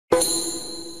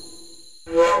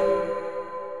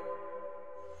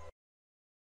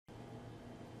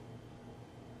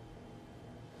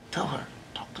Tell her.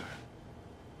 Talk to her.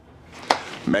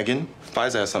 Megan,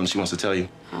 Frazer has something she wants to tell you.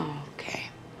 Oh, okay.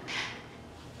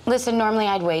 Listen, normally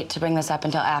I'd wait to bring this up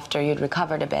until after you'd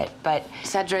recovered a bit, but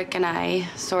Cedric and I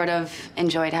sort of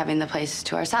enjoyed having the place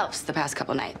to ourselves the past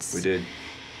couple nights. We did.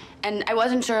 And I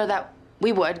wasn't sure that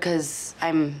we would, because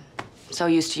I'm so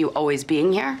used to you always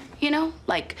being here, you know?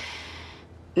 Like,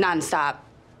 nonstop,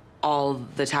 all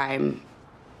the time.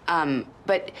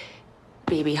 But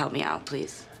baby, help me out,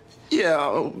 please.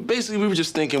 Yeah, basically we were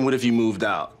just thinking, what if you moved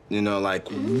out? You know, like,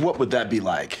 what would that be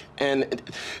like? And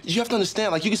you have to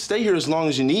understand, like, you can stay here as long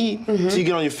as you need. So you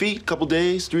get on your feet, a couple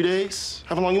days, 3 days,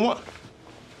 however long you want.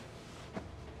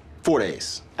 4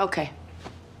 days. Okay.